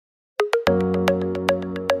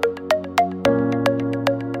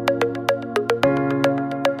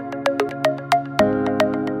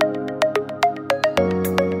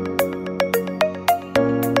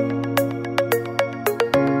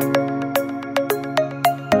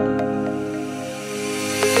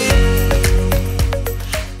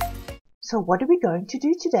So what are we going to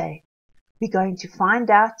do today? We're going to find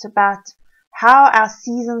out about how our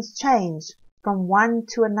seasons change from one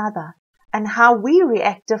to another and how we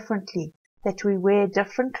react differently, that we wear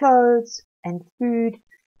different clothes and food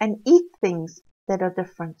and eat things that are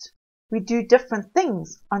different. We do different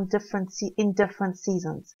things in different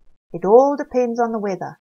seasons. It all depends on the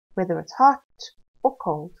weather, whether it's hot or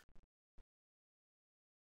cold.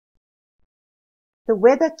 The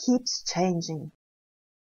weather keeps changing.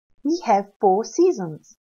 We have 4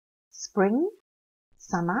 seasons: spring,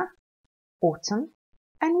 summer, autumn,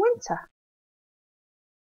 and winter.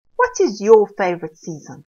 What is your favorite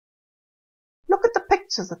season? Look at the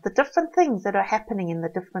pictures of the different things that are happening in the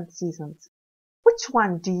different seasons. Which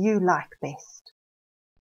one do you like best?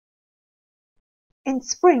 In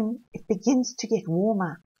spring, it begins to get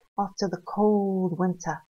warmer after the cold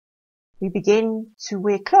winter. We begin to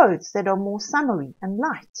wear clothes that are more summery and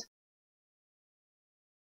light.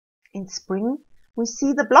 In spring, we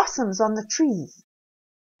see the blossoms on the trees,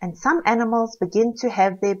 and some animals begin to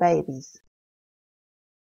have their babies.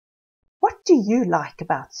 What do you like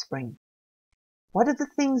about spring? What are the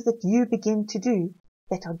things that you begin to do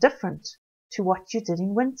that are different to what you did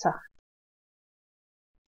in winter?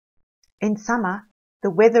 In summer, the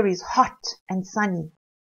weather is hot and sunny.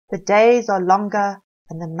 The days are longer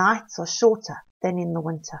and the nights are shorter than in the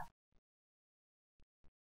winter.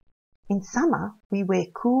 In summer, we wear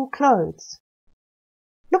cool clothes.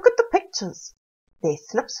 Look at the pictures. There's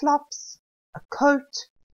slip-slops, a coat,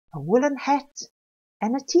 a woolen hat,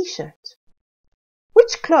 and a t-shirt.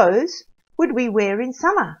 Which clothes would we wear in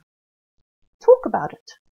summer? Talk about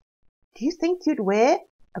it. Do you think you'd wear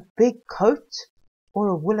a big coat or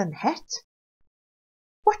a woolen hat?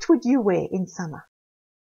 What would you wear in summer?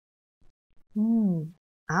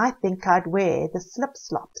 I think I'd wear the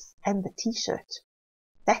slip-slops and the t-shirt.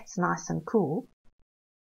 That's nice and cool.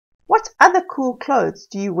 What other cool clothes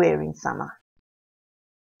do you wear in summer?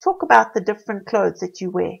 Talk about the different clothes that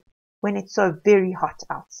you wear when it's so very hot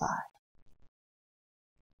outside.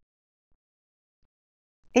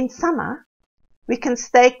 In summer, we can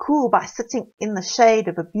stay cool by sitting in the shade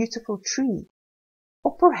of a beautiful tree,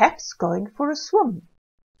 or perhaps going for a swim.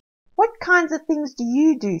 What kinds of things do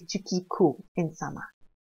you do to keep cool in summer?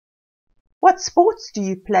 What sports do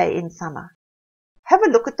you play in summer? Have a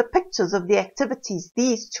look at the pictures of the activities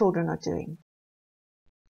these children are doing.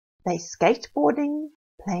 They're skateboarding,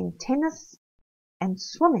 playing tennis, and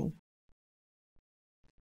swimming.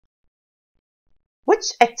 Which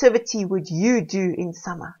activity would you do in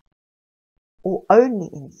summer, or only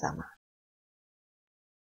in summer?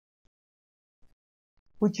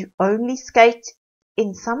 Would you only skate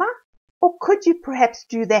in summer, or could you perhaps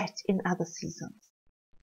do that in other seasons?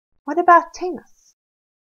 What about tennis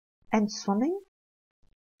and swimming?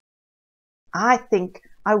 I think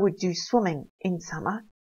I would do swimming in summer.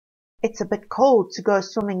 It's a bit cold to go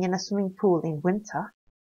swimming in a swimming pool in winter,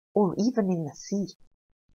 or even in the sea.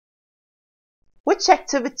 Which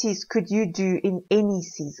activities could you do in any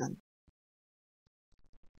season?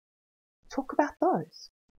 Talk about those.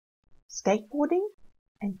 Skateboarding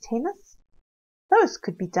and tennis, those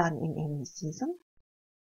could be done in any season.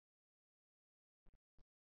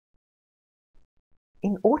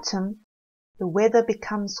 In autumn, the weather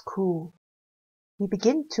becomes cool. We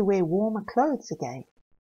begin to wear warmer clothes again.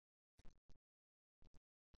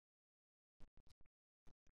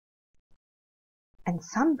 And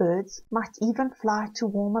some birds might even fly to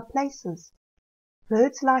warmer places.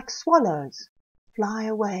 Birds like swallows fly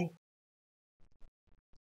away.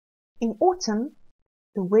 In autumn,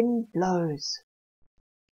 the wind blows.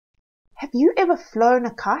 Have you ever flown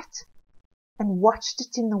a kite and watched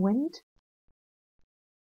it in the wind?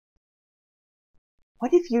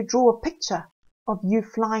 What if you draw a picture of you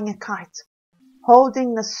flying a kite,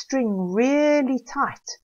 holding the string really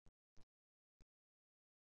tight?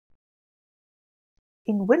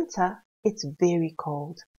 In winter, it's very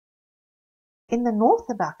cold. In the north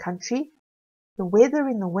of our country, the weather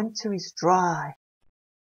in the winter is dry.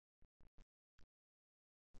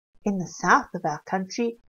 In the south of our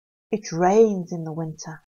country, it rains in the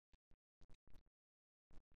winter.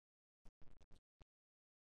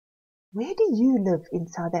 Where do you live in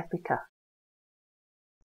South Africa?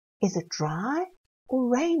 Is it dry or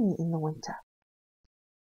rainy in the winter?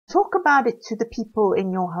 Talk about it to the people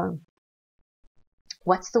in your home.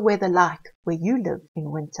 What's the weather like where you live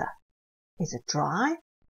in winter? Is it dry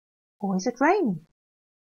or is it rainy?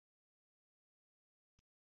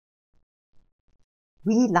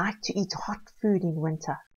 We like to eat hot food in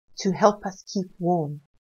winter to help us keep warm.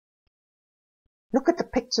 Look at the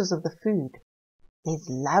pictures of the food. There's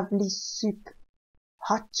lovely soup,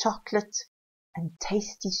 hot chocolate, and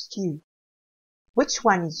tasty stew. Which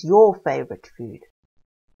one is your favorite food?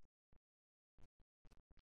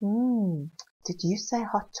 Did you say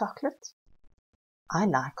hot chocolate? I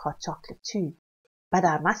like hot chocolate too, but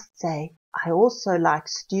I must say I also like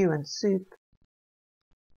stew and soup.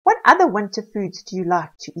 What other winter foods do you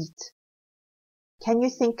like to eat? Can you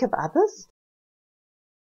think of others?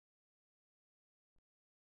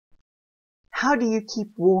 How do you keep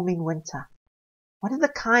warm in winter? What are the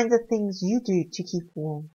kinds of things you do to keep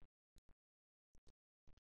warm?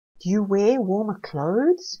 Do you wear warmer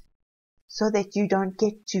clothes so that you don't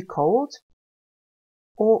get too cold?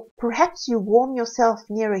 Or perhaps you warm yourself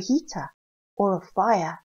near a heater or a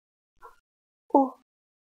fire. Or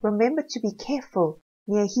remember to be careful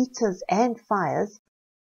near heaters and fires.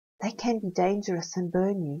 They can be dangerous and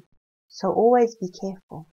burn you, so always be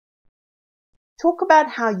careful. Talk about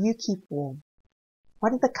how you keep warm.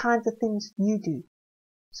 What are the kinds of things you do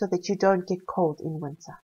so that you don't get cold in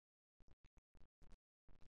winter?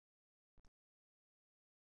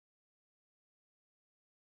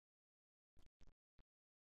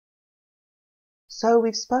 So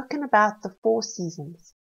we've spoken about the 4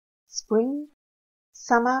 seasons: spring,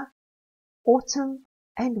 summer, autumn,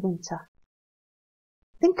 and winter.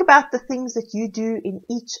 Think about the things that you do in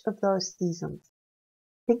each of those seasons.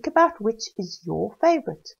 Think about which is your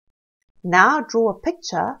favorite. Now draw a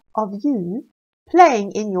picture of you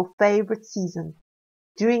playing in your favorite season,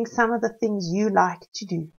 doing some of the things you like to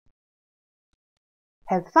do.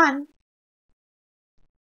 Have fun!